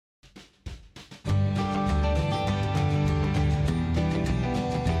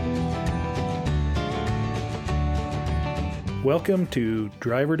Welcome to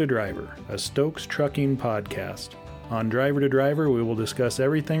Driver to Driver, a Stokes Trucking podcast. On Driver to Driver, we will discuss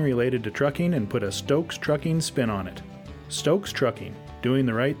everything related to trucking and put a Stokes Trucking spin on it. Stokes Trucking, doing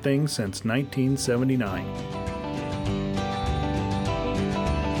the right thing since 1979.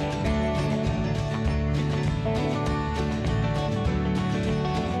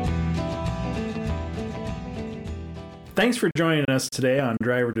 Thanks for joining us today on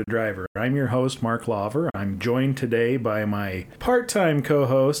Driver to Driver. I'm your host, Mark Lawver. I'm joined today by my part-time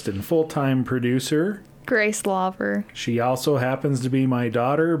co-host and full-time producer, Grace Lawver. She also happens to be my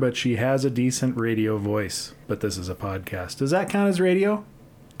daughter, but she has a decent radio voice. But this is a podcast. Does that count as radio?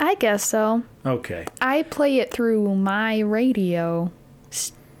 I guess so. Okay. I play it through my radio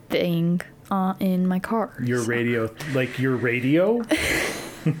thing in my car. Your radio, like your radio?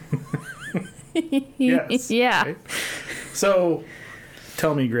 Yes. Yeah. Right. So,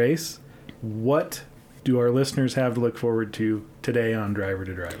 tell me, Grace, what do our listeners have to look forward to today on Driver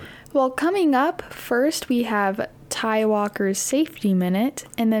to Driver? Well, coming up, first we have Ty Walker's Safety Minute,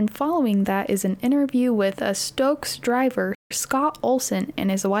 and then following that is an interview with a Stokes driver, Scott Olson,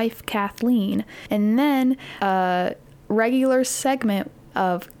 and his wife, Kathleen, and then a regular segment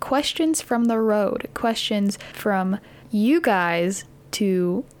of questions from the road, questions from you guys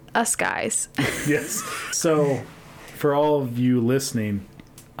to us guys. Yes. So, for all of you listening,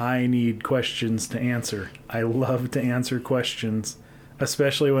 I need questions to answer. I love to answer questions,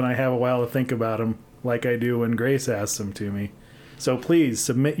 especially when I have a while to think about them, like I do when Grace asks them to me. So please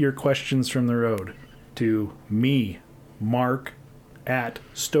submit your questions from the road to me, Mark, at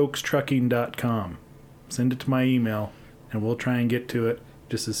stokestrucking.com. Send it to my email, and we'll try and get to it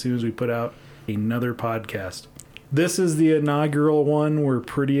just as soon as we put out another podcast. This is the inaugural one. We're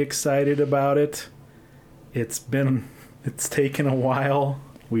pretty excited about it. It's taken a while.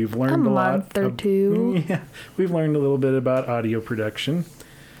 We've learned a lot. month or two. Yeah, we've learned a little bit about audio production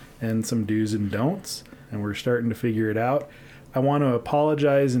and some do's and don'ts, and we're starting to figure it out. I want to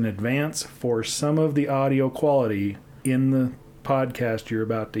apologize in advance for some of the audio quality in the podcast you're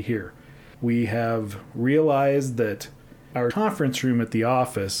about to hear. We have realized that our conference room at the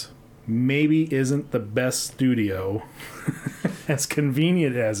office maybe isn't the best studio, as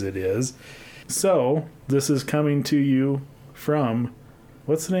convenient as it is. So, this is coming to you from,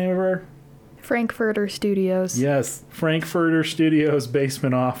 what's the name of our? Frankfurter Studios. Yes, Frankfurter Studios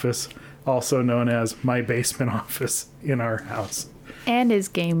basement office, also known as my basement office in our house. And his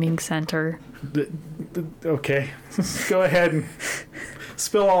gaming center. Okay, go ahead and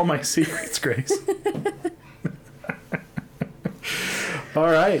spill all my secrets, Grace.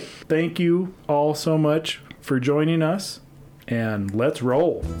 All right, thank you all so much for joining us, and let's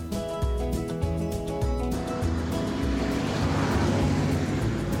roll.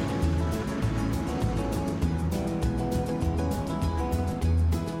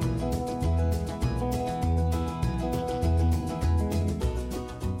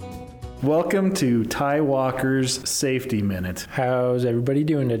 Welcome to Ty Walker's Safety Minute. How's everybody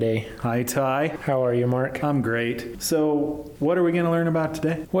doing today? Hi, Ty. How are you, Mark? I'm great. So, what are we going to learn about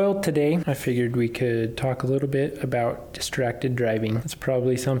today? Well, today I figured we could talk a little bit about distracted driving. It's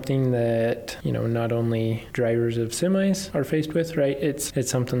probably something that, not only drivers of semis are faced with, right? It's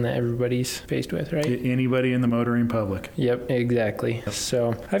something that everybody's faced with, right? Anybody in the motoring public. Yep, exactly.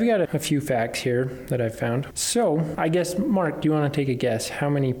 So, I've got a few facts here that I've found. So, I guess, Mark, do you want to take a guess? How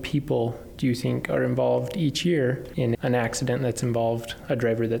many people do you think are involved each year in an accident that's involved a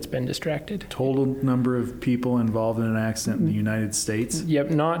driver that's been distracted? Total number of people involved in an accident in the United States? Yep,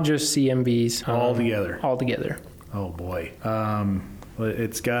 not just CMVs. Altogether. Altogether. Oh, boy.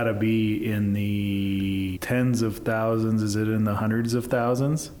 It's got to be in the tens of thousands. Is it in the hundreds of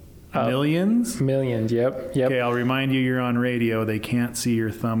thousands? Millions? Millions, yep. Okay, I'll remind you, you're on radio. They can't see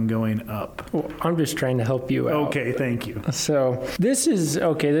your thumb going up. Well, I'm just trying to help you out. Okay, thank you. So this is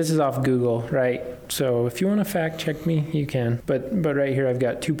off Google, right? So if you want to fact check me, you can. But right here, I've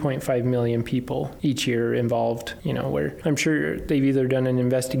got 2.5 million people each year involved, where I'm sure they've either done an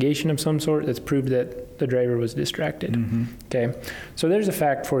investigation of some sort that's proved that the driver was distracted. Mm-hmm. Okay, so there's a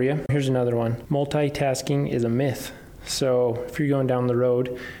fact for you. Here's another one. Multitasking is a myth. So if you're going down the road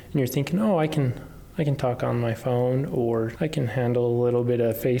and you're thinking, oh, I can talk on my phone, or I can handle a little bit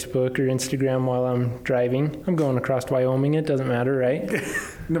of Facebook or Instagram while I'm driving. I'm going across Wyoming. It doesn't matter, right?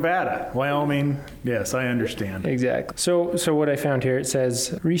 Nevada, Wyoming. Yes, I understand. Exactly. So what I found here, it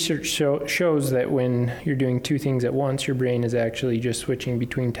says research shows that when you're doing two things at once, your brain is actually just switching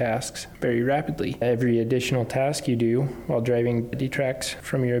between tasks very rapidly. Every additional task you do while driving detracts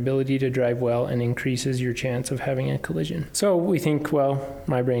from your ability to drive well and increases your chance of having a collision. So we think, well,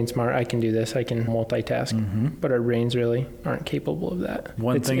 my brain's smart. I can do this. I can multitask, but our brains really aren't capable of that.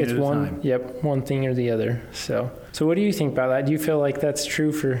 One thing at a time. Yep, one thing or the other. So what do you think about that? Do you feel like that's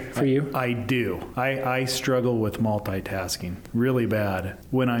true for you? I do. I struggle with multitasking really bad.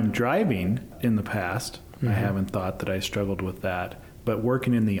 When I'm driving in the past, I haven't thought that I struggled with that. But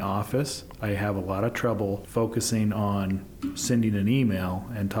working in the office, I have a lot of trouble focusing on sending an email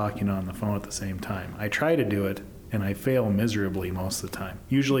and talking on the phone at the same time. I try to do it, and I fail miserably most of the time.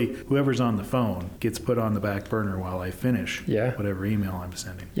 Usually, whoever's on the phone gets put on the back burner while I finish whatever email I'm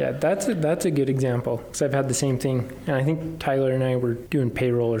sending. Yeah, that's a good example, because I've had the same thing. And I think Tyler and I were doing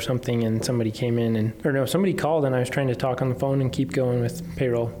payroll or something, and somebody came in, somebody called, and I was trying to talk on the phone and keep going with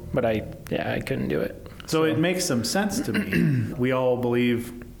payroll, but I couldn't do it. So it makes some sense to me. We all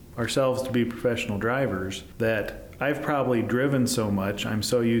believe ourselves to be professional drivers, that I've probably driven so much, I'm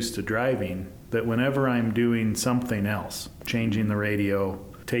so used to driving, that whenever I'm doing something else, changing the radio,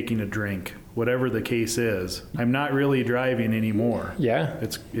 taking a drink, whatever the case is, I'm not really driving anymore. Yeah.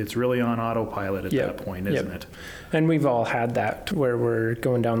 It's really on autopilot at that point, isn't it? And we've all had that where we're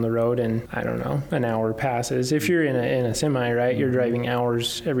going down the road and, I don't know, an hour passes. If you're in a semi, right, you're driving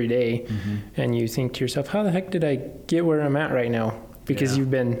hours every day, and you think to yourself, how the heck did I get where I'm at right now? Because you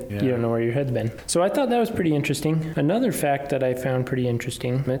don't know where your head's been. So I thought that was pretty interesting. Another fact that I found pretty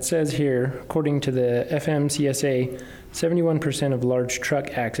interesting, it says here, according to the FMCSA, 71% of large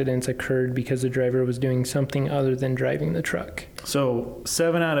truck accidents occurred because the driver was doing something other than driving the truck. So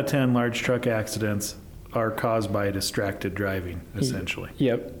 7 out of 10 large truck accidents are caused by distracted driving, essentially.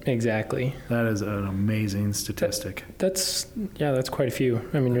 Yep, exactly. That is an amazing statistic. That's quite a few.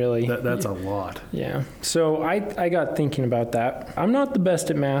 I mean, really. That's a lot. Yeah. So I got thinking about that. I'm not the best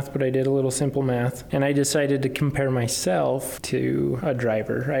at math, but I did a little simple math, and I decided to compare myself to a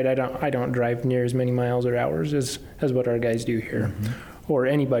driver, right? I don't drive near as many miles or hours as what our guys do here. Or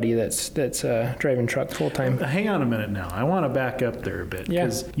anybody that's driving truck full time. Hang on a minute now. I want to back up there a bit,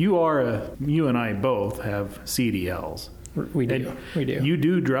 because you and I both have CDLs. We do. You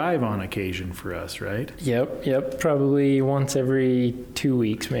do drive on occasion for us, right? Yep. Probably once every 2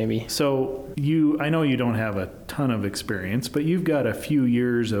 weeks, maybe. So I know you don't have a ton of experience, but you've got a few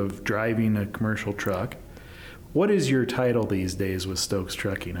years of driving a commercial truck. What is your title these days with Stokes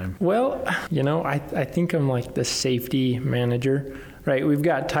Trucking? Well, I think I'm like the safety manager, right? We've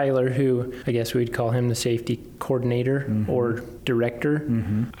got Tyler, who I guess we'd call him the safety coordinator or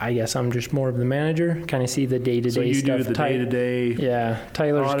director. I guess I'm just more of the manager, kind of see the day-to-day stuff. So you do the day-to-day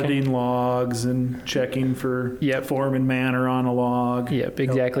Tyler's auditing logs and checking for form and manner on a log. Yep,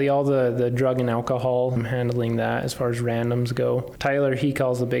 exactly. All the drug and alcohol, I'm handling that as far as randoms go. Tyler, he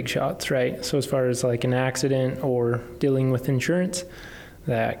calls the big shots, right? So as far as like an accident or dealing with insurance,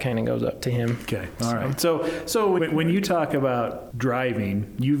 that kind of goes up to him. Okay. All right. So when you talk about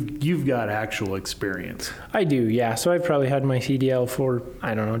driving, you've got actual experience. I do, yeah. So I've probably had my CDL for,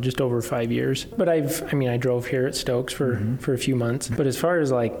 I don't know, just over 5 years. But I drove here at Stokes for a few months. But as far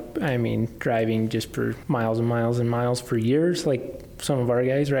as driving just for miles and miles and miles for years, like some of our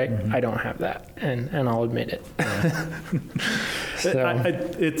guys, right? I don't have that, and I'll admit it.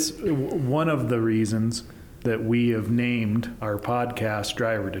 It's one of the reasons that we have named our podcast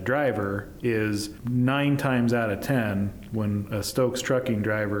Driver to Driver is 9 times out of 10 when a Stokes Trucking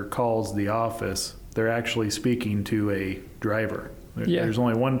driver calls the office, they're actually speaking to a driver. There's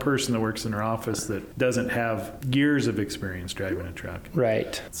only one person that works in our office that doesn't have years of experience driving a truck.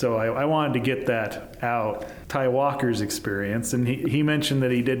 Right. So I wanted to get that out. Ty Walker's experience, and he mentioned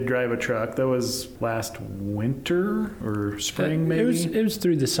that he did drive a truck. That was last winter or spring, maybe? It was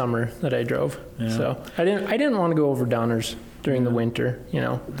through the summer that I drove. Yeah. So I didn't want to go over Donners during the winter,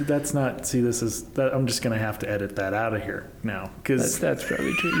 That's not, I'm just going to have to edit that out of here now. Cause that's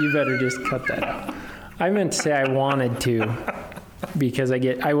probably true. You better just cut that out. I meant to say I wanted to. Because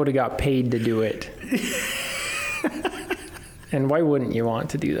I would have got paid to do it. And why wouldn't you want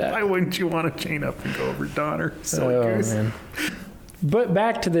to do that? Why wouldn't you want to chain up and go over Donner? Man. But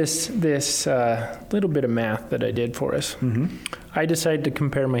back to this little bit of math that I did for us. I decided to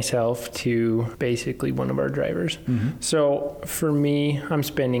compare myself to basically one of our drivers. So for me, I'm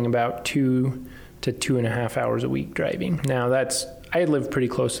spending about 2 to 2.5 hours a week driving. Now I live pretty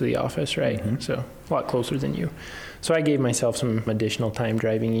close to the office, right? So a lot closer than you. So I gave myself some additional time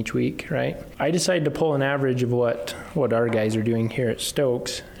driving each week, right? I decided to pull an average of what our guys are doing here at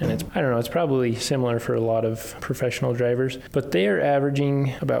Stokes. And it's probably similar for a lot of professional drivers, but they are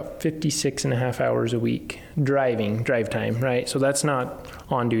averaging about 56.5 hours a week drive time, right? So that's not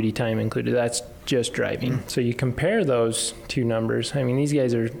on-duty time included. That's just driving. So you compare those two numbers. These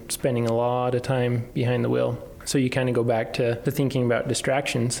guys are spending a lot of time behind the wheel. So you kind of go back to thinking about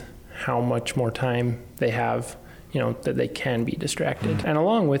distractions. how much more time they have, that they can be distracted. And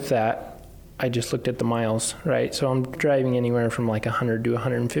along with that, I just looked at the miles, right? So I'm driving anywhere from like 100 to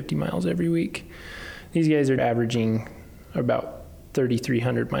 150 miles every week. These guys are averaging about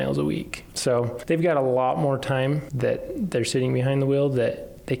 3,300 miles a week. So they've got a lot more time that they're sitting behind the wheel that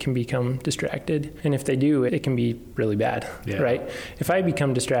they can become distracted. And if they do, it can be really bad, right? If I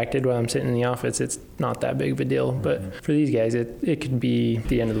become distracted while I'm sitting in the office, it's not that big of a deal. But for these guys, it could be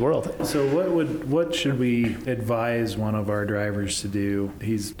the end of the world. So what should we advise one of our drivers to do?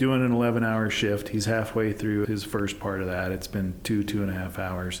 He's doing an 11-hour shift. He's halfway through his first part of that. It's been 2.5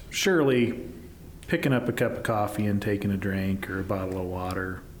 hours. Surely picking up a cup of coffee and taking a drink or a bottle of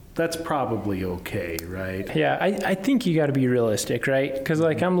water, that's probably okay, right? Yeah, I think you got to be realistic, right? Because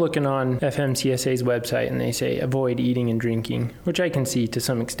like I'm looking on FMCSA's website and they say avoid eating and drinking, which I can see to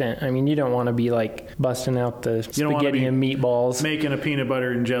some extent. I mean, you don't want to be like busting out the spaghetti and meatballs, making a peanut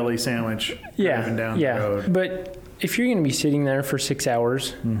butter and jelly sandwich, driving down the road. But if you're going to be sitting there for 6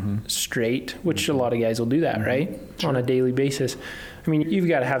 hours straight, which a lot of guys will do that, right? Sure. On a daily basis. I mean, you've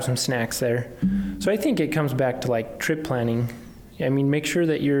got to have some snacks there. So I think it comes back to like trip planning. I mean, make sure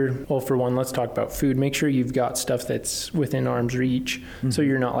that for one, let's talk about food. Make sure you've got stuff that's within arm's reach. So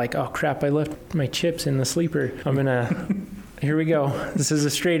you're not like, oh crap, I left my chips in the sleeper. Here we go. This is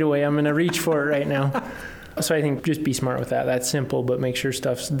a straightaway. I'm going to reach for it right now. So I think just be smart with that. That's simple, but make sure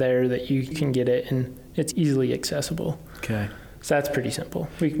stuff's there that you can get it and it's easily accessible. Okay. So that's pretty simple.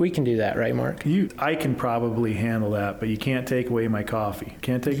 We can do that, right, Mark? I can probably handle that, but you can't take away my coffee.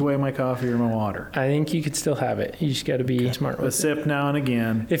 Can't take away my coffee or my water. I think you could still have it. You just got to be smart with it. A sip now and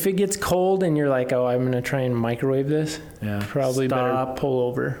again. If it gets cold and you're like, oh, I'm going to try and microwave this, probably better pull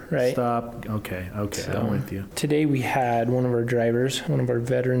over, right? Stop. Okay, so, I'm with you. Today we had one of our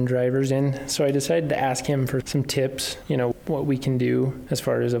veteran drivers in, so I decided to ask him for some tips, what we can do as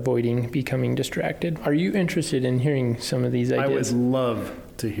far as avoiding becoming distracted. Are you interested in hearing some of these ideas? I would love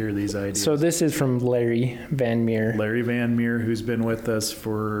to hear these ideas. So this is from Larry Van Meer. Larry Van Meer, who's been with us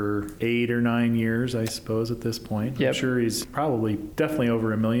for 8 or 9 years, I suppose, at this point. Yep. I'm sure he's definitely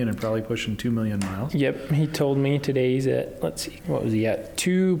over 1 million and probably pushing 2 million miles. Yep. He told me today he's at, let's see, what was he at?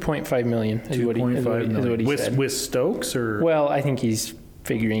 2.5 million is what he said. With Stokes or? Well, I think he's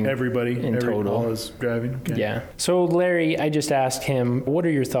figuring everybody in total is driving. Okay. Yeah. So Larry, I just asked him, what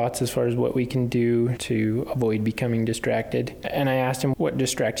are your thoughts as far as what we can do to avoid becoming distracted? And I asked him, what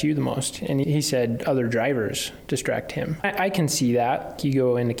distracts you the most? And he said other drivers distract him. I can see that. You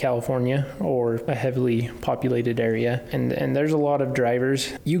go into California or a heavily populated area and there's a lot of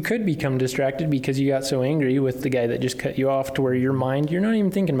drivers. You could become distracted because you got so angry with the guy that just cut you off to where you're not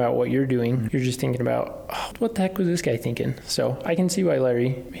even thinking about what you're doing. You're just thinking about, what the heck was this guy thinking? So I can see why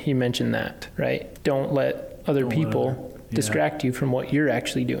Larry, he mentioned that, right? Don't let other people distract you from what you're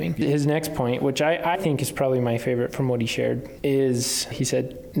actually doing. His next point, which I think is probably my favorite from what he shared, is he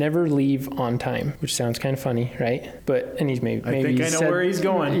said, never leave on time, which sounds kind of funny, right? And he's maybe I think I know where he's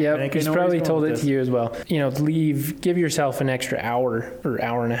going. Yep, he's probably told it to you as well. Give yourself an extra hour or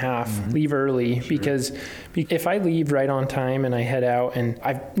hour and a half. Leave early because if I leave right on time and I head out and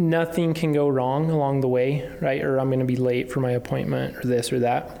nothing can go wrong along the way, right? Or I'm going to be late for my appointment or this or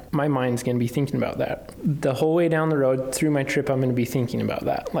that. My mind's going to be thinking about that. The whole way down the road through my trip, I'm going to be thinking about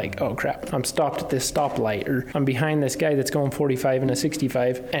that. Like, oh crap, I'm stopped at this stoplight or I'm behind this guy that's going 45 and a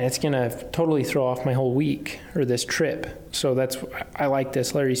 65 and it's going to totally throw off my whole week or this trip. So I like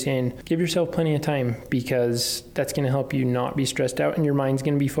this. Larry's saying, give yourself plenty of time because that's going to help you not be stressed out and your mind's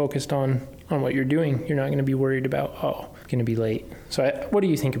going to be focused on what you're doing. You're not going to be worried about, going to be late. So what do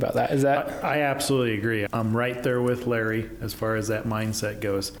you think about that? I absolutely agree. I'm right there with Larry as far as that mindset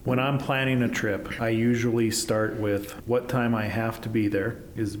goes. When I'm planning a trip, I usually start with what time I have to be there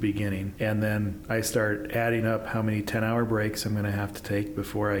is the beginning. And then I start adding up how many 10-hour breaks I'm going to have to take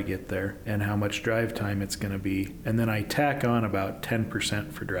before I get there and how much drive time it's going to be. And then I tack on about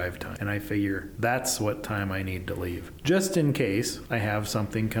 10% for drive time. And I figure that's what time I need to leave. Just in case I have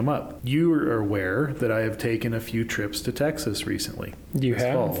something come up. You are aware that I have taken a few trips to Texas recently. You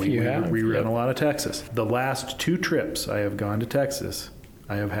have? We ran a lot of Texas. The last 2 trips I have gone to Texas,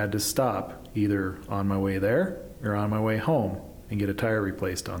 I have had to stop either on my way there or on my way home and get a tire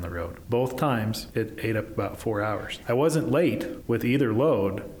replaced on the road. Both times, it ate up about 4 hours. I wasn't late with either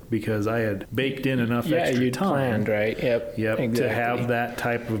load because I had baked in enough extra you'd time. Planned, right? Yep, exactly. To have that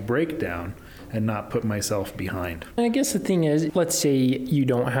type of breakdown and not put myself behind. And I guess the thing is, let's say you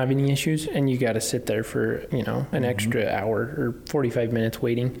don't have any issues and you got to sit there for, an extra hour or 45 minutes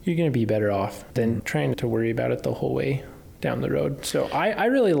waiting. You're going to be better off than trying to worry about it the whole way down the road. So I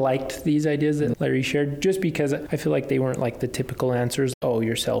really liked these ideas that Larry shared, just because I feel like they weren't like the typical answers. Oh,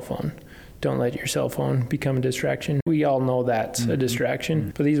 your cell phone. Don't let your cell phone become a distraction. We all know that's a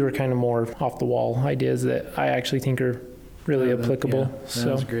distraction, but these were kind of more off the wall ideas that I actually think are really applicable.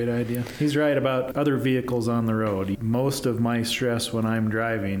 That's a great idea. He's right about other vehicles on the road. Most of my stress when I'm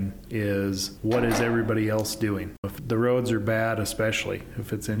driving is what is everybody else doing? If the roads are bad, especially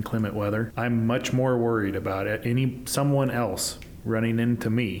if it's inclement weather, I'm much more worried about it. Someone else running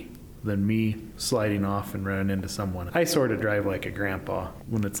into me than me sliding off and running into someone. I sort of drive like a grandpa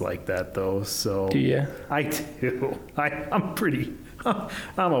when it's like that, though. So do you? I do.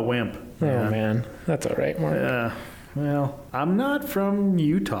 I'm a wimp. Oh man, that's all right, Mark. Well, I'm not from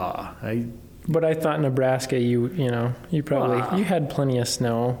Utah. But I thought Nebraska, you probably you had plenty of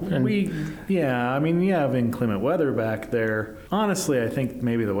snow. And you have inclement weather back there. Honestly, I think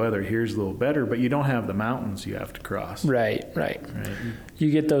maybe the weather here's a little better, but you don't have the mountains you have to cross. Right.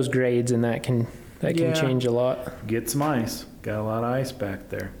 You get those grades, and that can change a lot. Get some ice. Got a lot of ice back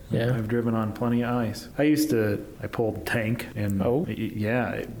there. Yeah. I've driven on plenty of ice. I pulled tank and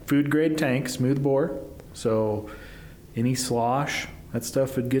food grade tank, smooth bore. So any slosh, that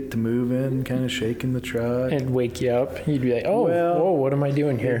stuff would get to moving, kind of shaking the truck. It'd wake you up. You'd be like, whoa, what am I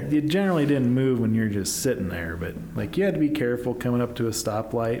doing here? You generally didn't move when you're just sitting there, but like you had to be careful coming up to a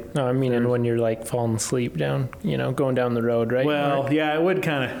stoplight. No, I mean, and when you're like falling asleep down, going down the road, right? Well, Mark? Yeah, it would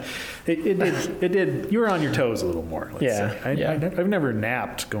kind of, it did. You were on your toes a little more, let's say. I've never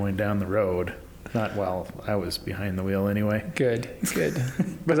napped going down the road. Not while I was behind the wheel anyway. Good.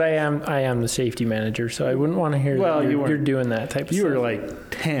 But I am the safety manager, so I wouldn't want to hear that you're doing that type of stuff. You were like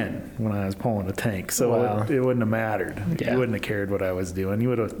 10 when I was pulling a tank, so it wouldn't have mattered. Yeah. You wouldn't have cared what I was doing. You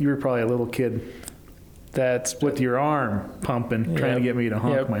were probably a little kid that's with your arm pumping, trying to get me to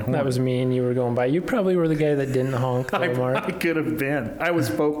honk my horn. That was me, and you were going by. You probably were the guy that didn't honk, though, Mark. I could have been. I was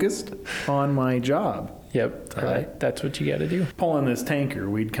focused on my job. Yep, that's what you got to do. Pulling this tanker,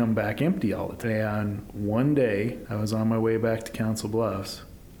 we'd come back empty all the time. And one day, I was on my way back to Council Bluffs.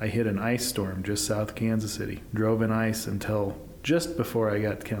 I hit an ice storm just south of Kansas City. Drove in ice until just before I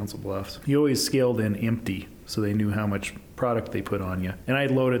got to Council Bluffs. You always scaled in empty, so they knew how much product they put on you. And I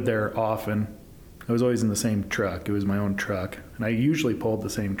loaded there often. I was always in the same truck. It was my own truck. And I usually pulled the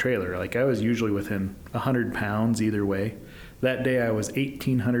same trailer. Like I was usually within 100 pounds either way. That day I was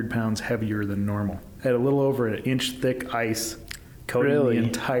 1,800 pounds heavier than normal. I had a little over an inch thick ice coating the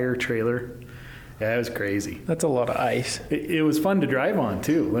entire trailer. Yeah, it was crazy. That's a lot of ice. It was fun to drive on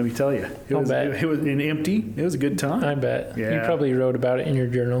too, let me tell you. It was in empty. It was a good time. I bet. Yeah. You probably wrote about it in your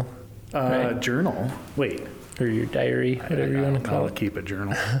journal. Right? Journal? Wait. Or your diary, whatever you want to call it. I'll keep a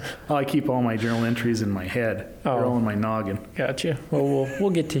journal. I keep all my journal entries in my head. They're all in my noggin. Gotcha. Well, we'll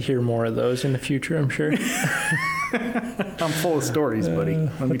get to hear more of those in the future, I'm sure. I'm full of stories, buddy.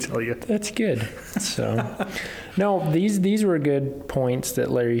 Let me tell you. That's good. So, no, these were good points that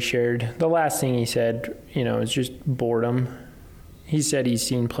Larry shared. The last thing he said, is just boredom. He said he's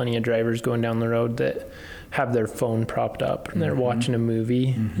seen plenty of drivers going down the road that have their phone propped up and they're watching a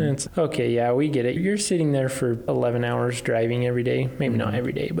movie. And it's okay, yeah, we get it. You're sitting there for 11 hours driving every day. Maybe not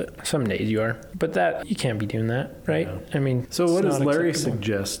every day, but some days you are. But that you can't be doing that, right? Yeah. I mean, so what does Larry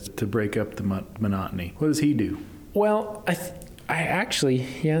suggest to break up the monotony? What does he do? Well,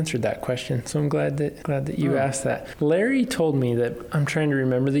 he answered that question, so I'm glad that you asked that. Larry told me that, I'm trying to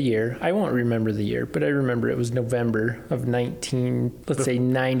remember the year. I won't remember the year, but I remember it was November of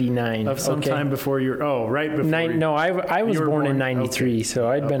 99. Of some time before right before. I was born in 93, so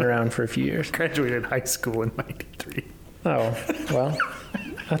I'd been around for a few years. Graduated high school in 93. Oh, well,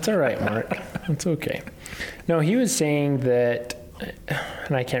 that's all right, Mark. That's okay. No, he was saying that,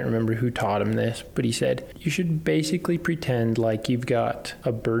 and I can't remember who taught him this, but he said, you should basically pretend like you've got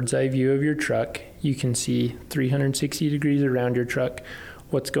a bird's eye view of your truck. You can see 360 degrees around your truck,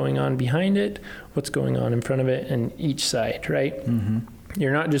 what's going on behind it, what's going on in front of it, and each side, right? Mm-hmm.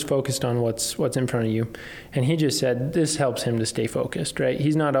 You're not just focused on what's in front of you. And he just said this helps him to stay focused, right?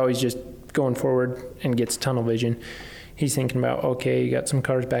 He's not always just going forward and gets tunnel vision. He's thinking about, okay, you got some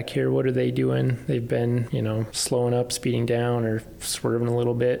cars back here. What are they doing? They've been, slowing up, speeding down, or swerving a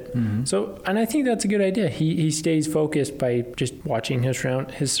little bit. Mm-hmm. So, and I think that's a good idea. He stays focused by just watching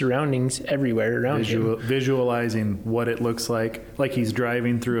his surroundings everywhere around him. Visualizing what it looks like he's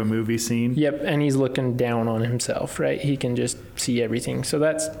driving through a movie scene. Yep, and he's looking down on himself, right? He can just see everything. So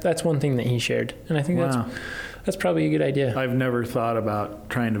that's one thing that he shared. And I think that's probably a good idea. I've never thought about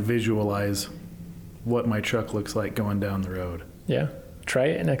trying to visualize what my truck looks like going down the road. Yeah. Try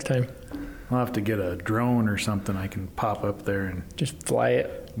it next time. I'll have to get a drone or something I can pop up there and just fly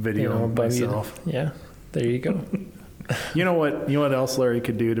it. Video myself. Yeah. There you go. You know what else Larry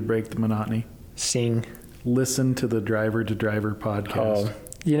could do to break the monotony? Sing. Listen to the Driver to Driver podcast.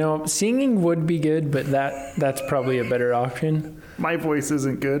 Oh, singing would be good, but that's probably a better option. My voice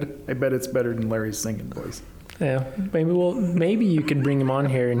isn't good. I bet it's better than Larry's singing voice. Yeah, maybe you could bring him on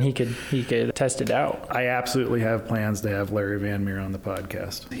here and he could test it out. I absolutely have plans to have Larry Van Meer on the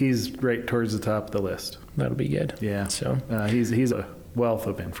podcast. He's right towards the top of the list. That'll be good. Yeah. So he's a wealth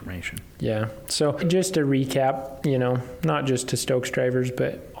of information. Yeah. So just to recap, not just to Stokes drivers,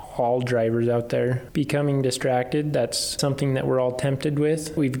 but all drivers out there becoming distracted. That's something that we're all tempted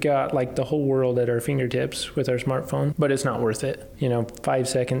with. We've got like the whole world at our fingertips with our smartphone, but it's not worth it. 5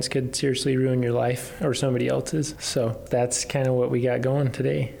 seconds could seriously ruin your life or somebody else's. So that's kind of what we got going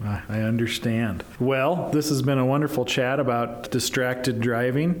today. I understand. Well, this has been a wonderful chat about distracted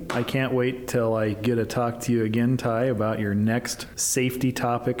driving. I can't wait till I get to talk to you again, Ty, about your next safety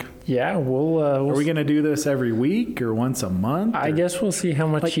topic. Yeah, we'll Are we going to do this every week or once a month? I guess we'll see how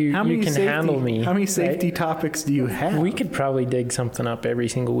much you can handle me. How many safety topics do you have? We could probably dig something up every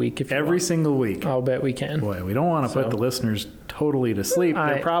single week. Every single week? I'll bet we can. Boy, we don't want to put the listeners totally to sleep.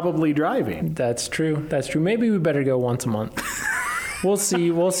 They're probably driving. That's true. Maybe we better go once a month. We'll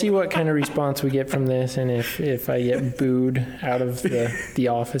see what kind of response we get from this, and if I get booed out of the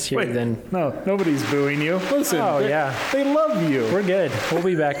office here, then no, nobody's booing you. Listen, they love you. We're good. We'll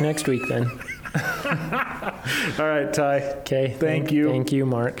be back next week then. All right, Ty. Okay. Thank you. Thank you,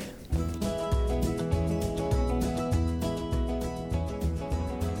 Mark.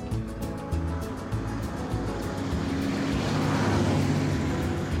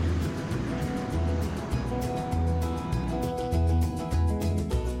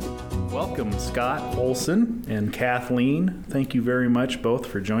 Welcome, Scott Olson and Kathleen. Thank you very much both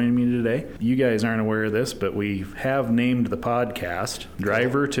for joining me today. You guys aren't aware of this, but we have named the podcast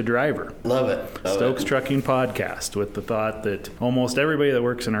Driver to Driver. Love it. Stokes Trucking Podcast, with the thought that almost everybody that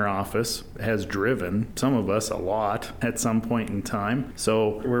works in our office has driven, some of us a lot, at some point in time.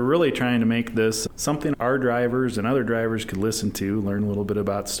 So we're really trying to make this something our drivers and other drivers could listen to, learn a little bit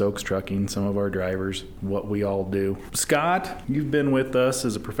about Stokes Trucking, some of our drivers, what we all do. Scott, you've been with us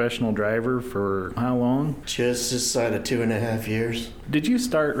as a professional driver for how long? Just this side of 2.5 years. Did you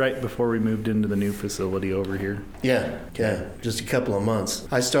start right before we moved into the new facility over here? Yeah, just a couple of months.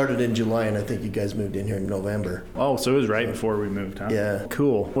 I started in July, and I think you guys moved in here in November. Oh, so it was right before we moved, huh? Yeah.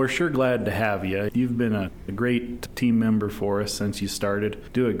 Cool. We're sure glad to have you. You've been a great team member for us since you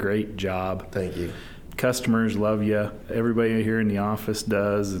started. Do a great job. Thank you. Customers love you. Everybody here in the office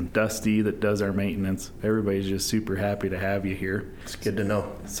does, and Dusty that does our maintenance. Everybody's just super happy to have you here. It's good to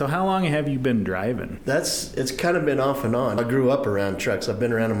know. So how long have you been driving? It's kind of been off and on. I grew up around trucks. I've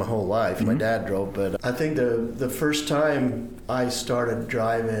been around them my whole life. Mm-hmm. My dad drove, but I think the first time I started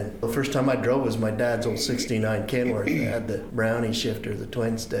driving, the first time I drove was my dad's old 69 Kenworth. It had the Brownie shifter, the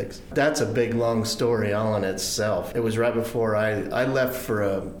twin sticks. That's a big, long story all in itself. It was right before I left for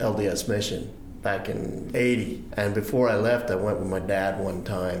a LDS mission back in 80, and before I left I went with my dad one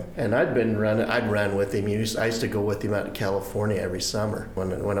time, and I'd ran with him. I used to go with him out to California every summer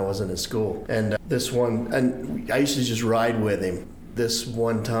when I wasn't in school, and I used to just ride with him. This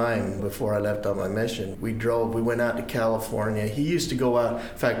one time before I left on my mission, we went out to California. He used to go out,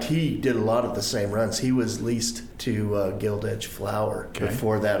 in fact, he did a lot of the same runs. He was leased to Gilt Edge Flour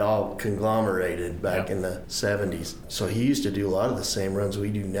before that all conglomerated back in the 70s. So he used to do a lot of the same runs we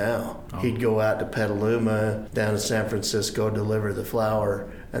do now. Oh. He'd go out to Petaluma, down to San Francisco, deliver the flour,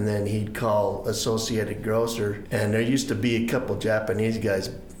 and then he'd call Associated Grocer. And there used to be a couple Japanese guys,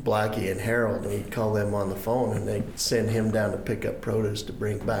 Blackie and Harold, and he'd call them on the phone, and they'd send him down to pick up produce to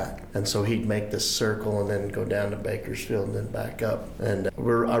bring back. And so he'd make this circle and then go down to Bakersfield and then back up. And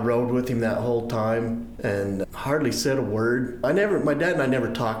I rode with him that whole time and hardly said a word. My dad and I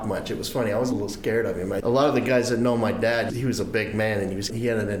never talked much. It was funny. I was a little scared of him. A lot of the guys that know my dad, he was a big man and he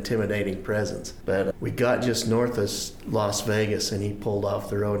had an intimidating presence. But we got just north of Las Vegas, and he pulled off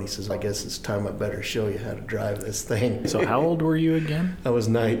the road. He says, "I guess it's time I better show you how to drive this thing." So how old were you again? I was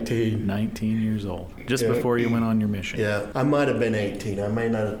 19. 19 years old. Just before you went on your mission. Yeah. I might have been 18. I may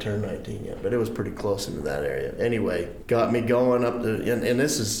not have turned 19 yet, but it was pretty close into that area. Anyway, got me going up and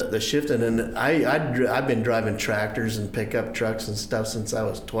this is the shifting. And I've been driving tractors and pickup trucks and stuff since I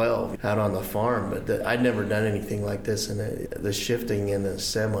was 12 out on the farm, but I'd never done anything like this. And the shifting in a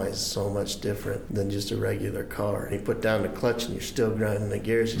semi is so much different than just a regular car. And you put down the clutch and you're still grinding the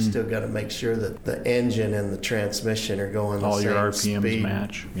gears. You still got to make sure that the engine and the transmission are going the all same your RPMs speed.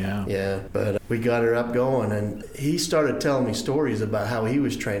 match. much. Yeah. Yeah, but we got her up going, and he started telling me stories about how he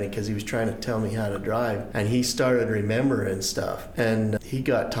was training because he was trying to tell me how to drive, and he started remembering stuff, and he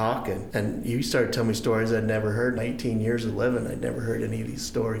got talking, and he started telling me stories I'd never heard. In 18 years of living, I'd never heard any of these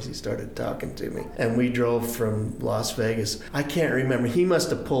stories. He started talking to me, and we drove from Las Vegas. I can't remember. He must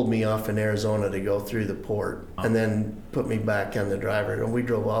have pulled me off in Arizona to go through the port, and then put me back on the driver, and we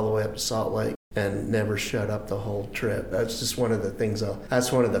drove all the way up to Salt Lake and never shut up the whole trip. That's just one of the things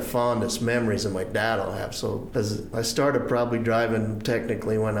that's one of the fondest memories of my dad I'll have. So, because I started probably driving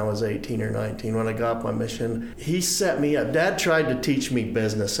technically when I was 18 or 19. When I got my mission, he set me up. Dad tried to teach me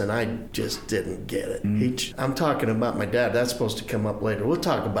business, and I just didn't get it. I'm talking about my dad. That's supposed to come up later. We'll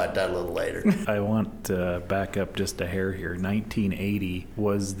talk about that a little later. I want to back up just a hair here. 1980,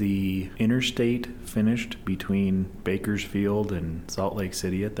 was the interstate finished between Bakersfield and Salt Lake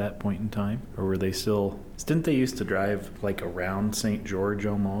City at that point in time? Or were they still... Didn't they used to drive like around St. George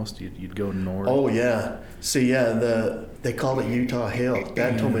almost? You'd go north. Oh, yeah. See, yeah, they called it Utah Hill.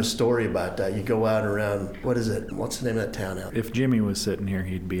 Dad told me a story about that. You go out around, what's the name of that town out? If Jimmy was sitting here,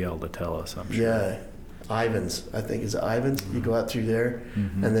 he'd be able to tell us, I'm sure. Yeah. Ivans, I think. Is it Ivans? You go out through there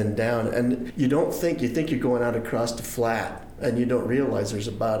and then down. And you think you're going out across the flat, and you don't realize there's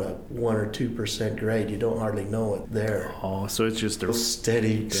about a 1 or 2% grade. You don't hardly know it there. Oh, so it's just a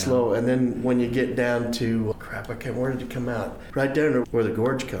steady, slow. And then when you get down to, where did it come out? Right down where the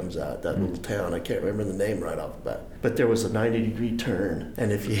gorge comes out, that little town. I can't remember the name right off the bat. But there was a 90-degree turn.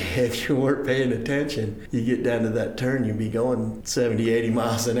 And if you weren't paying attention, you get down to that turn, you'd be going 70, 80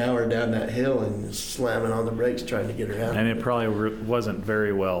 miles an hour down that hill and slamming on the brakes trying to get around. And it probably wasn't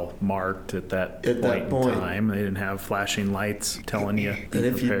very well marked at that point in time. They didn't have flashing lights telling you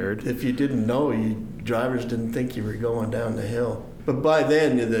be prepared. If you didn't know, drivers didn't think you were going down the hill. But by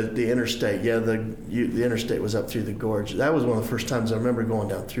then, the interstate, the interstate was up through the gorge. That was one of the first times I remember going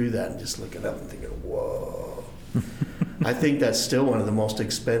down through that and just looking up and thinking, whoa. I think that's still one of the most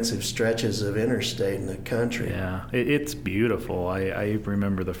expensive stretches of interstate in the country. Yeah, it's beautiful. I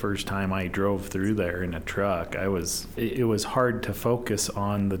remember the first time I drove through there in a truck. It was hard to focus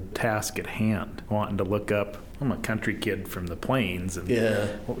on the task at hand, wanting to look up. I'm a country kid from the plains, and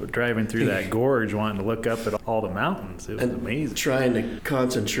driving through that gorge, wanting to look up at all the mountains. It was amazing. Trying to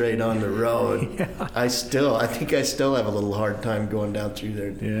concentrate on the road. Yeah. I think I still have a little hard time going down through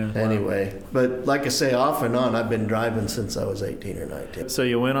there. Yeah. Anyway, but like I say, off and on, I've been driving since I was 18 or 19. So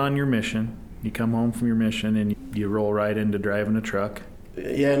you went on your mission. You come home from your mission, and you roll right into driving a truck.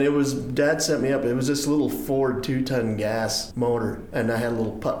 Yeah, and Dad set me up. It was this little Ford 2-ton gas motor, and I had a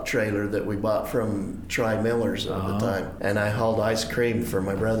little pup trailer that we bought from Tri Millers at the time. And I hauled ice cream for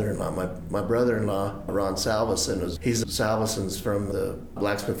my brother-in-law. My brother-in-law, Ron Salveson, he's Salveson's from the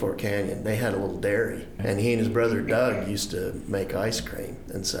Blacksmith Fork Canyon. They had a little dairy, and he and his brother Doug used to make ice cream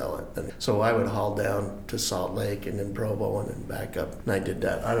and sell it. And so I would haul down to Salt Lake and then Provo and then back up. And I did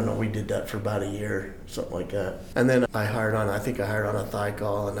that. I don't know, we did that for about a year, something like that. And then I hired on a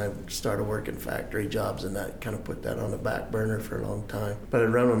Thicol, and I started working factory jobs, and that kind of put that on the back burner for a long time. But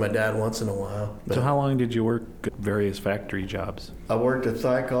I'd run with my dad once in a while. So how long did you work at various factory jobs? I worked at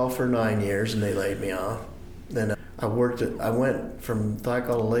Thicol for 9 years, and they laid me off. Then I went from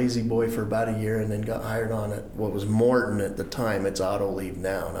Thicol to Lazy Boy for about a year, and then got hired on at what was Morton at the time. It's Autoleave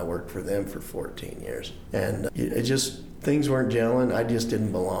now, and I worked for them for 14 years. And it just... things weren't gelling. I just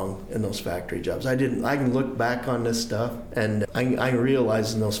didn't belong in those factory jobs. I can look back on this stuff, and I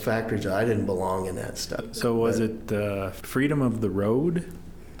realized in those factory jobs I didn't belong in that stuff. So was it freedom of the road?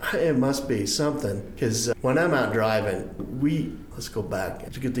 It must be something, because when I'm out driving, let's go back.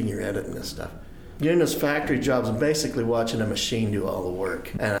 It's a good thing you're editing this stuff. You're in those factory jobs and basically watching a machine do all the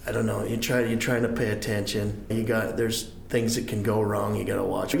work. And I don't know, you're trying to pay attention. There's things that can go wrong you got to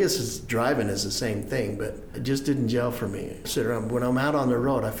watch. I guess driving is the same thing, but it just didn't gel for me. When I'm out on the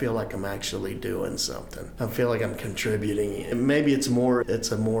road, I feel like I'm actually doing something. I feel like I'm contributing. Maybe it's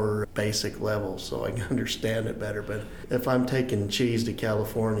a more basic level, so I can understand it better. But if I'm taking cheese to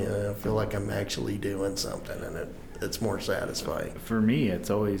California, I feel like I'm actually doing something, and it's more satisfying. For me,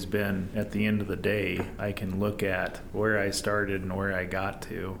 it's always been, at the end of the day, I can look at where I started and where I got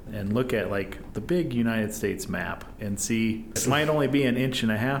to, and look at like the big United States map and see, it might only be an inch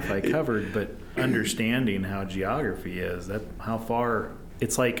and a half I covered, but understanding how geography is, how far,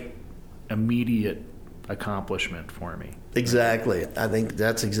 it's like immediate accomplishment for me. Exactly. I think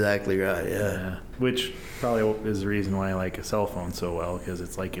that's exactly right, yeah. Which probably is the reason why I like a cell phone so well, because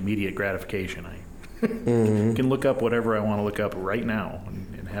it's like immediate gratification. I can look up whatever I want to look up right now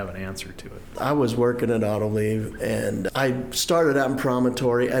and have an answer to it. I was working at Autoleave, and I started out in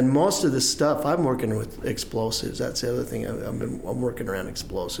Promontory, and most of the stuff I'm working with explosives. That's the other thing. I'm working around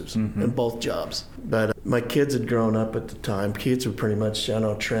explosives in both jobs. But my kids had grown up at the time. Kids were pretty much, I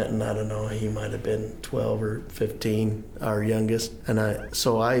know Trenton, I don't know, he might have been 12 or 15, our youngest. And I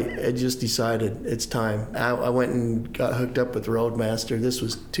just decided it's time. I went and got hooked up with Roadmaster. This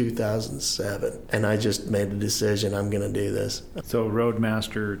was 2007. And I just made a decision, I'm going to do this. So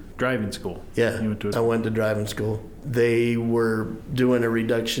Roadmaster driving school. Yeah, I went to driving school. They were doing a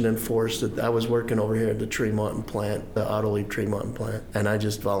reduction in force. I was working over here at the Tremont plant, the Autoleave Tremont plant, and I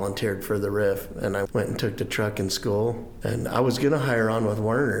just volunteered for the RIF. And I went and took the truck in school. And I was going to hire on with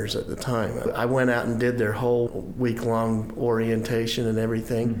Werner's at the time. I went out and did their whole week-long orientation and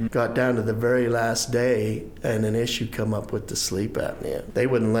everything. Got down to the very last day, and an issue come up with the sleep apnea. They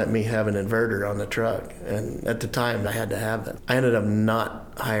wouldn't let me have an inverter on the truck. And at the time, I had to have that. I ended up not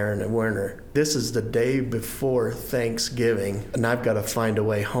hiring a Werner. This is the day before Thanksgiving, and I've got to find a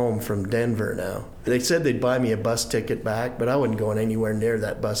way home from Denver now. They said they'd buy me a bus ticket back, but I wasn't going anywhere near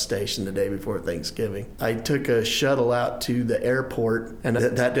that bus station the day before Thanksgiving. I took a shuttle out to the airport, and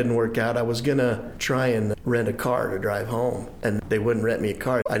that didn't work out. I was going to try and rent a car to drive home, and they wouldn't rent me a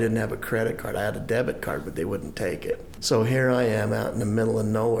car. I didn't have a credit card. I had a debit card, but they wouldn't take it. So here I am out in the middle of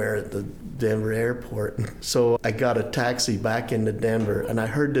nowhere at the Denver airport. So I got a taxi back into Denver, and I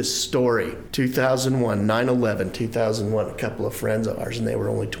heard this story. 2001, 9/11, 2001, a couple of friends of ours, and they were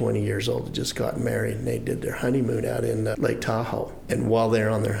only 20 years old, had just gotten married, and they did their honeymoon out in Lake Tahoe. And while they're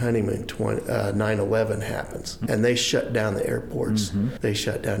on their honeymoon, 9/11 happens, and they shut down the airports. They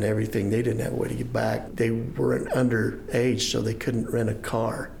shut down everything. They didn't have a way to get back. They were underage, so they couldn't rent a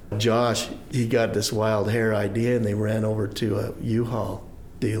car. Josh, he got this wild hair idea, and they ran over to a U-Haul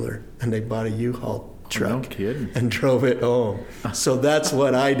dealer, and they bought a U-Haul truck. No kidding. And drove it home. So that's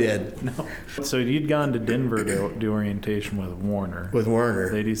what I did. No. So you'd gone to Denver to do orientation with Werner. With Werner.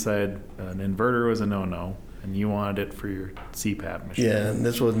 They decided an inverter was a no-no, and you wanted it for your CPAP machine. Yeah, and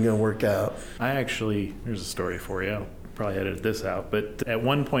this wasn't going to work out. Here's a story for you. I'll probably edit this out, but at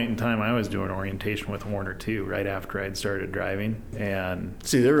one point in time I was doing orientation with Werner too, right after I'd started driving. And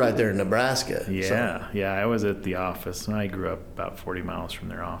see, they're right there in Nebraska. Yeah, I was at the office, and I grew up about 40 miles from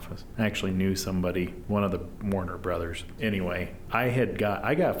their office. I actually knew somebody, one of the Werner brothers. Anyway, I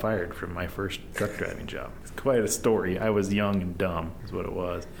got fired from my first truck driving job. It's quite a story. I was young and dumb is what it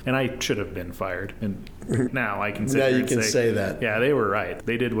was, and I should have been fired. And now I can sit now here you and can say that. Yeah, they were right.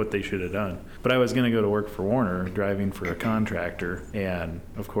 They did what they should have done. But I was going to go to work for Werner, driving for a contractor, and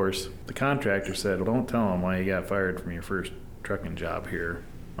of course the contractor said, well, don't tell them why you got fired from your first trucking job here.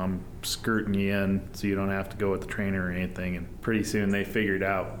 I'm skirting you in so you don't have to go with the trainer or anything. And pretty soon they figured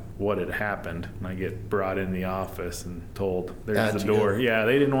out what had happened, and I get brought in the office and told, there's the door. Yeah,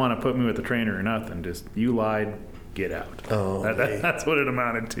 they didn't want to put me with the trainer or nothing. Just, you lied, get out. Oh, that's what it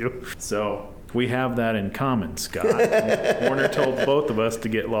amounted to. So we have that in common, Scott. Werner told both of us to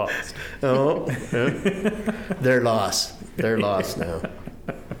get lost. Oh, they're lost. They're lost now.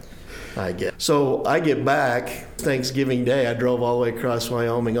 I get. So I get back Thanksgiving Day. I drove all the way across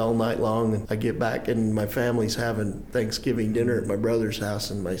Wyoming all night long, and I get back, and my family's having Thanksgiving dinner at my brother's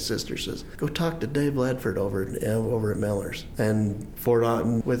house, and my sister says, "Go talk to Dave Ledford over at Miller's." And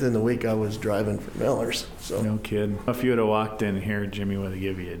within the week, I was driving for Miller's. So no kid. If you would have walked in here, Jimmy would have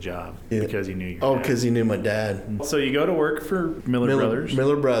given you a job because he knew you. Oh, because he knew my dad. So you go to work for Miller Brothers.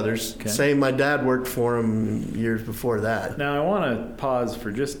 Miller Brothers. Okay. Same. My dad worked for him years before that. Now I want to pause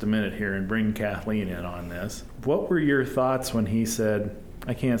for just a minute here and bring Kathleen in on this. What were your thoughts when he said,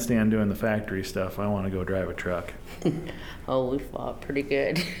 I can't stand doing the factory stuff, I want to go drive a truck? Oh, we fought pretty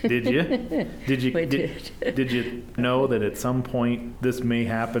good. Did you? We did. Did you know that at some point this may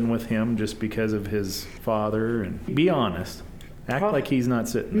happen with him just because of his father? And be honest. Act like he's not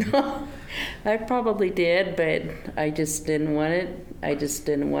sitting there. No, I probably did, but I just didn't want it. I just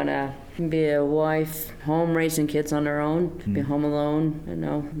didn't want to be a wife, home raising kids on their own, be home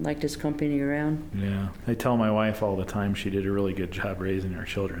alone, like this company around. Yeah. I tell my wife all the time she did a really good job raising our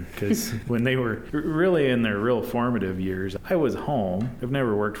children, because when they were really in their real formative years, I was home. I've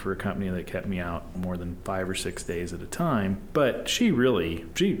never worked for a company that kept me out more than 5 or 6 days at a time, but she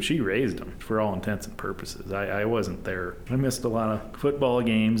raised them for all intents and purposes. I wasn't there. I missed a lot of football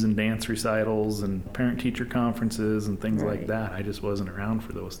games and dance recitals and parent-teacher conferences and things like that. I just wasn't around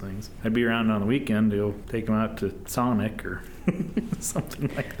for those things. I'd be around on the weekend to take them out to Sonic or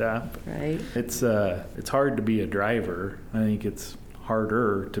something like that. Right. It's hard to be a driver. I think it's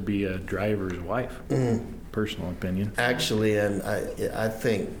harder to be a driver's wife. Personal opinion. Actually, and I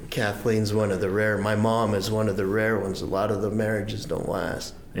think Kathleen's one of the rare. My mom is one of the rare ones. A lot of the marriages don't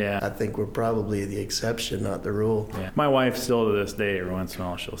last. Yeah. I think we're probably the exception, not the rule. Yeah. My wife still to this day, every once in a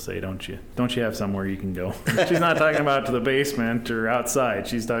while, she'll say, don't you have somewhere you can go? She's not talking about to the basement or outside.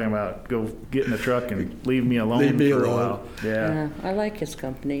 She's talking about go get in the truck and leave me alone for a while. Yeah. I like his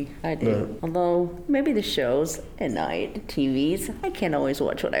company. I do. Although maybe the shows at night, the TVs, I can't always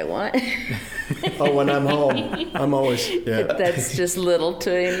watch what I want. Oh, when I'm home, I'm always, yeah. That's just little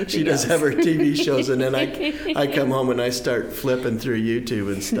to anything She does else. have her TV shows, and then I come home and I start flipping through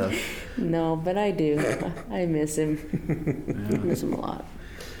YouTube and stuff. No, but I do. I miss him. I miss him a lot.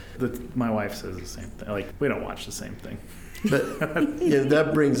 My wife says the same thing. Like, we don't watch the same thing. But yeah,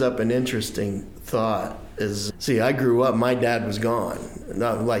 that brings up an interesting thought. I grew up, my dad was gone.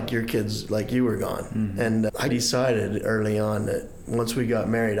 Not like your kids, like you were gone. Mm-hmm. And I decided early on that once we got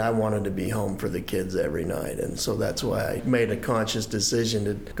married, I wanted to be home for the kids every night. And so that's why I made a conscious decision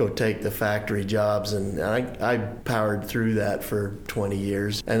to go take the factory jobs. And I powered through that for 20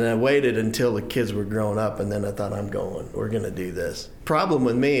 years. And I waited until the kids were grown up, and then I thought, we're going to do this. Problem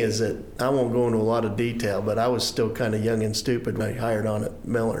with me is that I won't go into a lot of detail, but I was still kind of young and stupid when I hired on at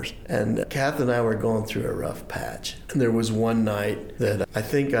Miller's. And Kath and I were going through a rough patch. And there was one night that I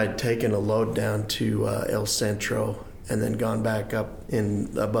think I'd taken a load down to El Centro and then gone back up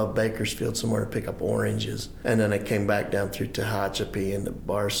in above Bakersfield somewhere to pick up oranges. And then I came back down through Tehachapi into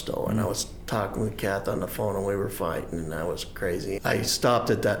Barstow, and I was talking with Kath on the phone, and we were fighting, and I was crazy. I stopped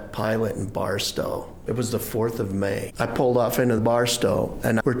at that pilot in Barstow. It was the 4th of May. I pulled off into Barstow,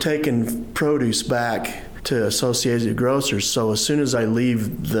 and we're taking produce back to Associated Grocers. So as soon as I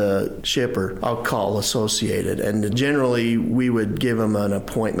leave the shipper, I'll call Associated. And generally, we would give them an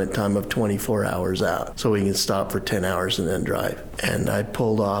appointment time of 24 hours out so we can stop for 10 hours and then drive. And I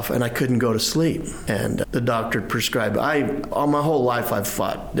pulled off, and I couldn't go to sleep. And the doctor prescribed, all my whole life I've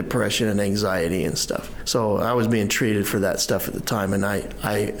fought depression and anxiety and stuff. So I was being treated for that stuff at the time. And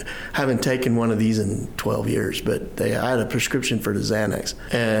I haven't taken one of these in 12 years, but I had a prescription for the Xanax.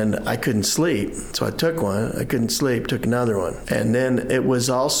 And I couldn't sleep, so I took one. I couldn't sleep, took another one. And then it was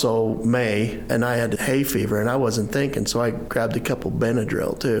also May, and I had hay fever, and I wasn't thinking, so I grabbed a couple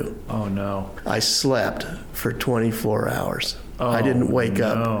Benadryl, too. Oh, no. I slept for 24 hours. I didn't wake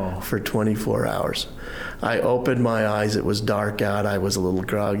up for 24 hours. I opened my eyes. It was dark out. I was a little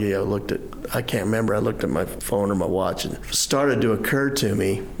groggy. I can't remember. I looked at my phone or my watch, and it started to occur to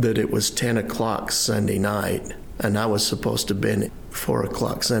me that it was 10 o'clock Sunday night, and I was supposed to have been 4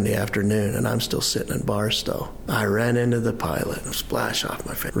 o'clock Sunday afternoon, and I'm still sitting in Barstow. I ran into the pilot, splash off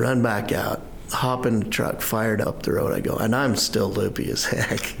my face, run back out, hop in the truck, fired up the road I go, and I'm still loopy as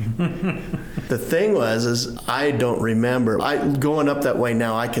heck. The thing is I don't remember. Going up that way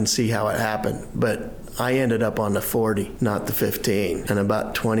now, I can see how it happened, but I ended up on the 40, not the 15. And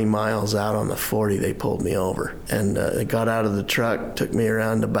about 20 miles out on the 40, they pulled me over. And they got out of the truck, took me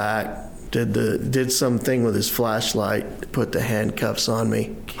around the back, did something with his flashlight, put the handcuffs on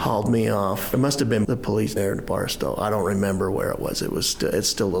me, hauled me off. It must have been the police there in Barstow. I don't remember where it was. It's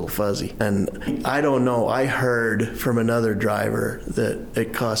still a little fuzzy. And I don't know. I heard from another driver that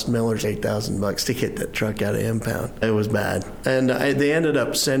it cost Miller's $8,000 to get that truck out of impound. It was bad. And they ended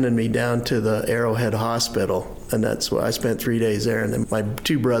up sending me down to the Arrowhead Hospital. And that's why I spent 3 days there. And then my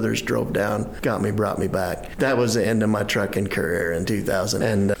 2 brothers drove down, brought me back. That was the end of my trucking career in 2000.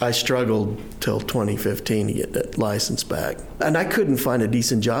 And I struggled till 2015 to get that license back. And I couldn't find a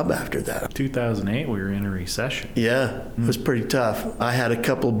decent job after that. 2008, we were in a recession. Yeah, it was pretty tough. I had a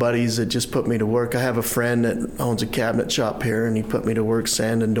couple buddies that just put me to work. I have a friend that owns a cabinet shop here, and he put me to work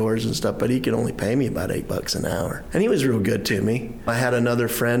sanding doors and stuff, but he could only pay me about $8 an hour. And he was real good to me. I had another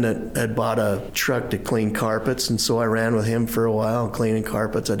friend that had bought a truck to clean carpets, and so I ran with him for a while, cleaning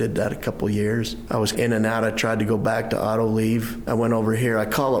carpets. I did that a couple years. I was in and out. I tried to go back to auto leave. I went over here. I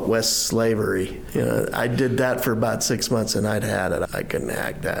call it West Slavery. I did that for about 6 months, and I'd had it. I couldn't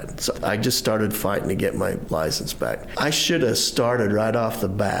hack that. So I just started fighting to get my license back. I should have started right off the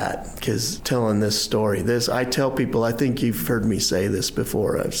bat, because telling this story, I tell people, I think you've heard me say this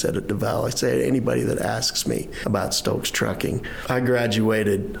before. I've said it to Val. I say to anybody that asks me about Stokes Trucking. I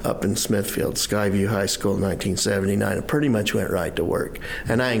graduated up in Smithfield, Skyview High School in 1979. I pretty much went right to work.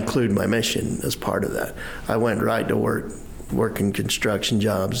 And I include my mission as part of that. I went right to work, working construction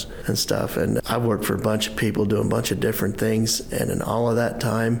jobs and stuff. And I worked for a bunch of people doing a bunch of different things. And in all of that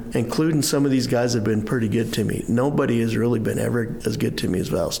time, including some of these guys have been pretty good to me. Nobody has really been ever as good to me as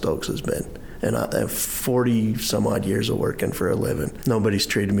Val Stokes has been. and I have 40 some odd years of working for a living. Nobody's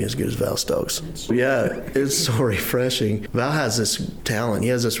treated me as good as Val Stokes. Yeah, it's so refreshing. Val has this talent. He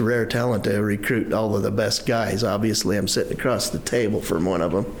has this rare talent to recruit all of the best guys. Obviously, I'm sitting across the table from one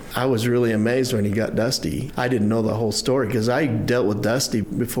of them. I was really amazed when he got Dusty. I didn't know the whole story because I dealt with Dusty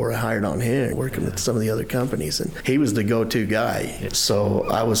before I hired on him, working with some of the other companies, and he was the go-to guy. So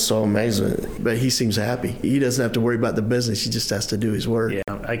I was so amazed with it. But he seems happy. He doesn't have to worry about the business. He just has to do his work. Yeah,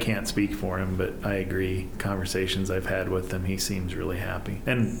 I can't speak for him, but I agree. Conversations I've had with him, he seems really happy.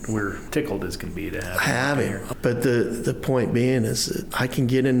 And we're tickled as can be to have him here. But the point being is that I can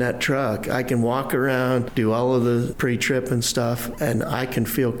get in that truck. I can walk around, do all of the pre-trip and stuff, and I can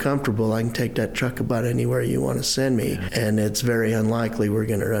feel comfortable. I can take that truck about anywhere you want to send me, and it's very unlikely we're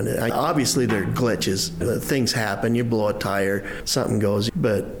going to run it. Obviously, there are glitches. Things happen. You blow a tire, something goes,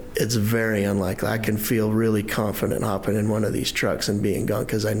 but it's very unlikely. I can feel really confident hopping in one of these trucks and being gone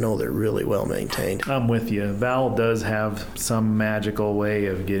because I know they're really well maintained. I'm with you. Val does have some magical way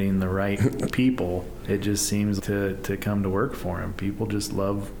of getting the right people. It just seems to come to work for him. People just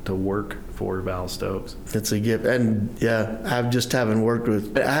love to work for Val Stokes. It's a gift. And yeah, I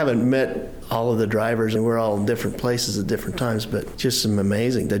haven't met all of the drivers, and we're all in different places at different times, but just some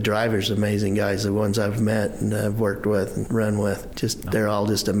amazing, the drivers, amazing guys, the ones I've met and I've worked with and run with, they're all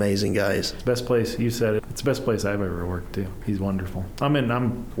just amazing guys. Best place, you said it. It's the best place I've ever worked too. He's wonderful.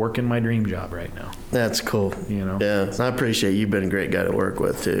 I'm working my dream job right now. That's cool. You know? Yeah, I appreciate you've been a great guy to work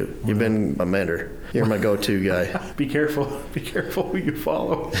with too. You've been a mentor. You're my go-to guy. Be careful who you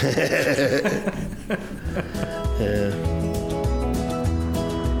follow. Yeah.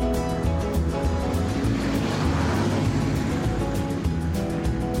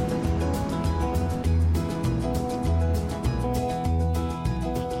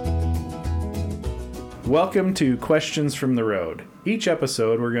 Welcome to Questions from the Road. Each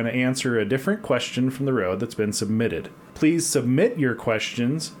episode, we're going to answer a different question from the road that's been submitted. Please submit your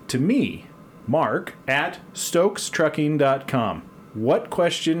questions to me, Mark, at StokesTrucking.com. What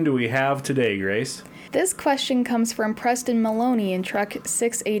question do we have today, Grace? This question comes from Preston Maloney in truck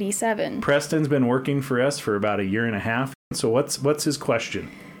 687. Preston's been working for us for about a year and a half. So what's his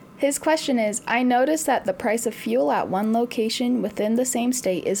question? His question is, I noticed that the price of fuel at one location within the same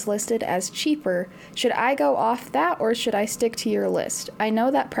state is listed as cheaper. Should I go off that or should I stick to your list? I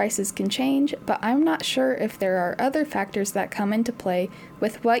know that prices can change, but I'm not sure if there are other factors that come into play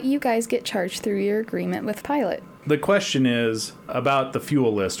with what you guys get charged through your agreement with Pilot. The question is about the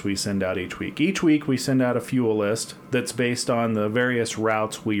fuel list we send out each week. Each week we send out a fuel list that's based on the various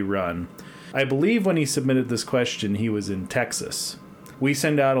routes we run. I believe when he submitted this question, he was in Texas. We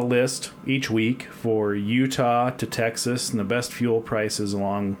send out a list each week for Utah to Texas and the best fuel prices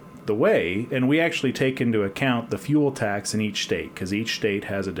along the way, and we actually take into account the fuel tax in each state, because each state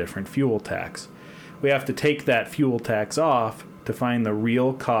has a different fuel tax. We have to take that fuel tax off to find the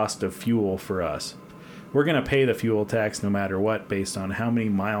real cost of fuel for us. We're going to pay the fuel tax no matter what based on how many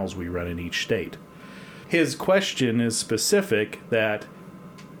miles we run in each state. His question is specific that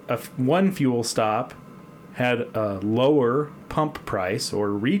one fuel stop had a lower pump price or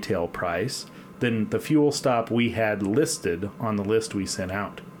retail price than the fuel stop we had listed on the list we sent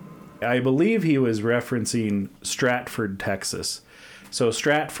out. I believe he was referencing Stratford, Texas. So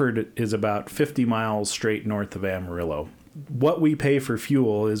Stratford is about 50 miles straight north of Amarillo. What we pay for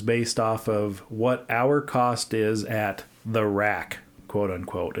fuel is based off of what our cost is at the rack, quote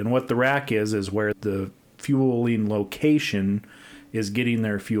unquote. And what the rack is where the fueling location is getting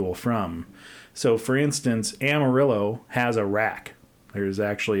their fuel from. So, for instance, Amarillo has a rack. There's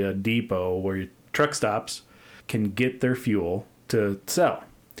actually a depot where truck stops can get their fuel to sell.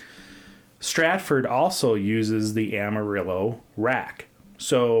 Stratford also uses the Amarillo rack.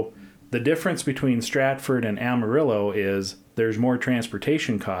 So, the difference between Stratford and Amarillo is there's more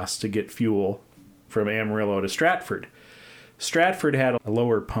transportation costs to get fuel from Amarillo to Stratford. Stratford had a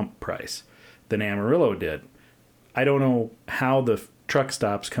lower pump price than Amarillo did. I don't know how the truck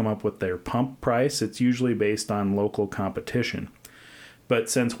stops come up with their pump price. It's usually based on local competition. But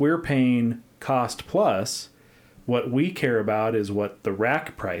since we're paying cost plus, what we care about is what the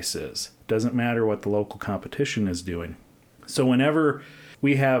rack price is. Doesn't matter what the local competition is doing. So whenever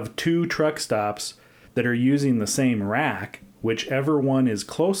we have two truck stops that are using the same rack, whichever one is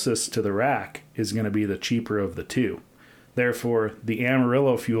closest to the rack is going to be the cheaper of the two. Therefore, the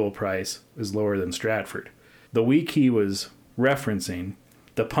Amarillo fuel price is lower than Stratford. The week he was referencing,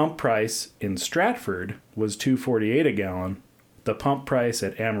 the pump price in Stratford was $2.48 a gallon. The pump price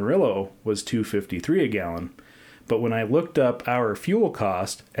at Amarillo was $2.53 a gallon. But when I looked up our fuel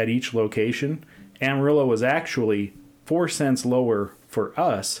cost at each location, Amarillo was actually 4 cents lower for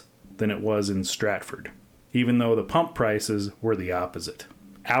us than it was in Stratford, even though the pump prices were the opposite.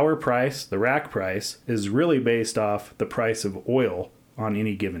 Our price, the rack price, is really based off the price of oil on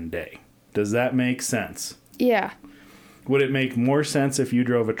any given day. Does that make sense? Yeah. Would it make more sense if you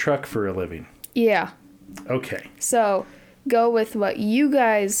drove a truck for a living? Yeah. Okay. So go with what you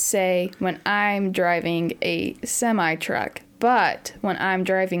guys say when I'm driving a semi-truck. But when I'm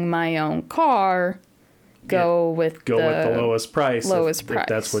driving my own car, go with the lowest price. Lowest if price.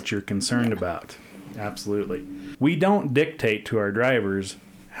 that's what you're concerned about. Absolutely. We don't dictate to our drivers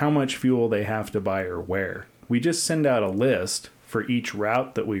how much fuel they have to buy or where. We just send out a list for each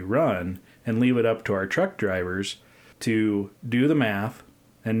route that we run and leave it up to our truck drivers to do the math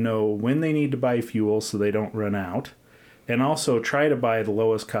and know when they need to buy fuel so they don't run out, and also try to buy the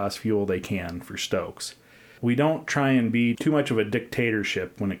lowest cost fuel they can for Stokes. We don't try and be too much of a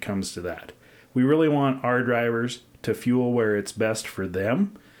dictatorship when it comes to that. We really want our drivers to fuel where it's best for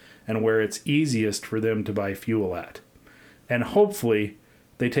them and where it's easiest for them to buy fuel at. And hopefully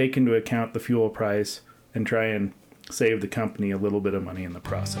they take into account the fuel price and try and save the company a little bit of money in the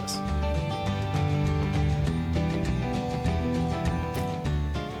process.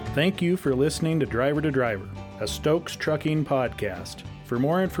 Thank you for listening to Driver to Driver, a Stokes Trucking podcast. For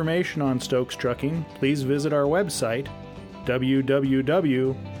more information on Stokes Trucking, please visit our website,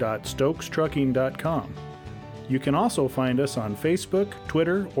 www.stokestrucking.com. You can also find us on Facebook,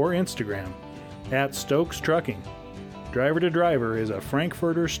 Twitter, or Instagram at Stokes Trucking. Driver to Driver is a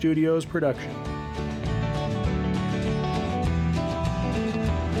Frankfurter Studios production.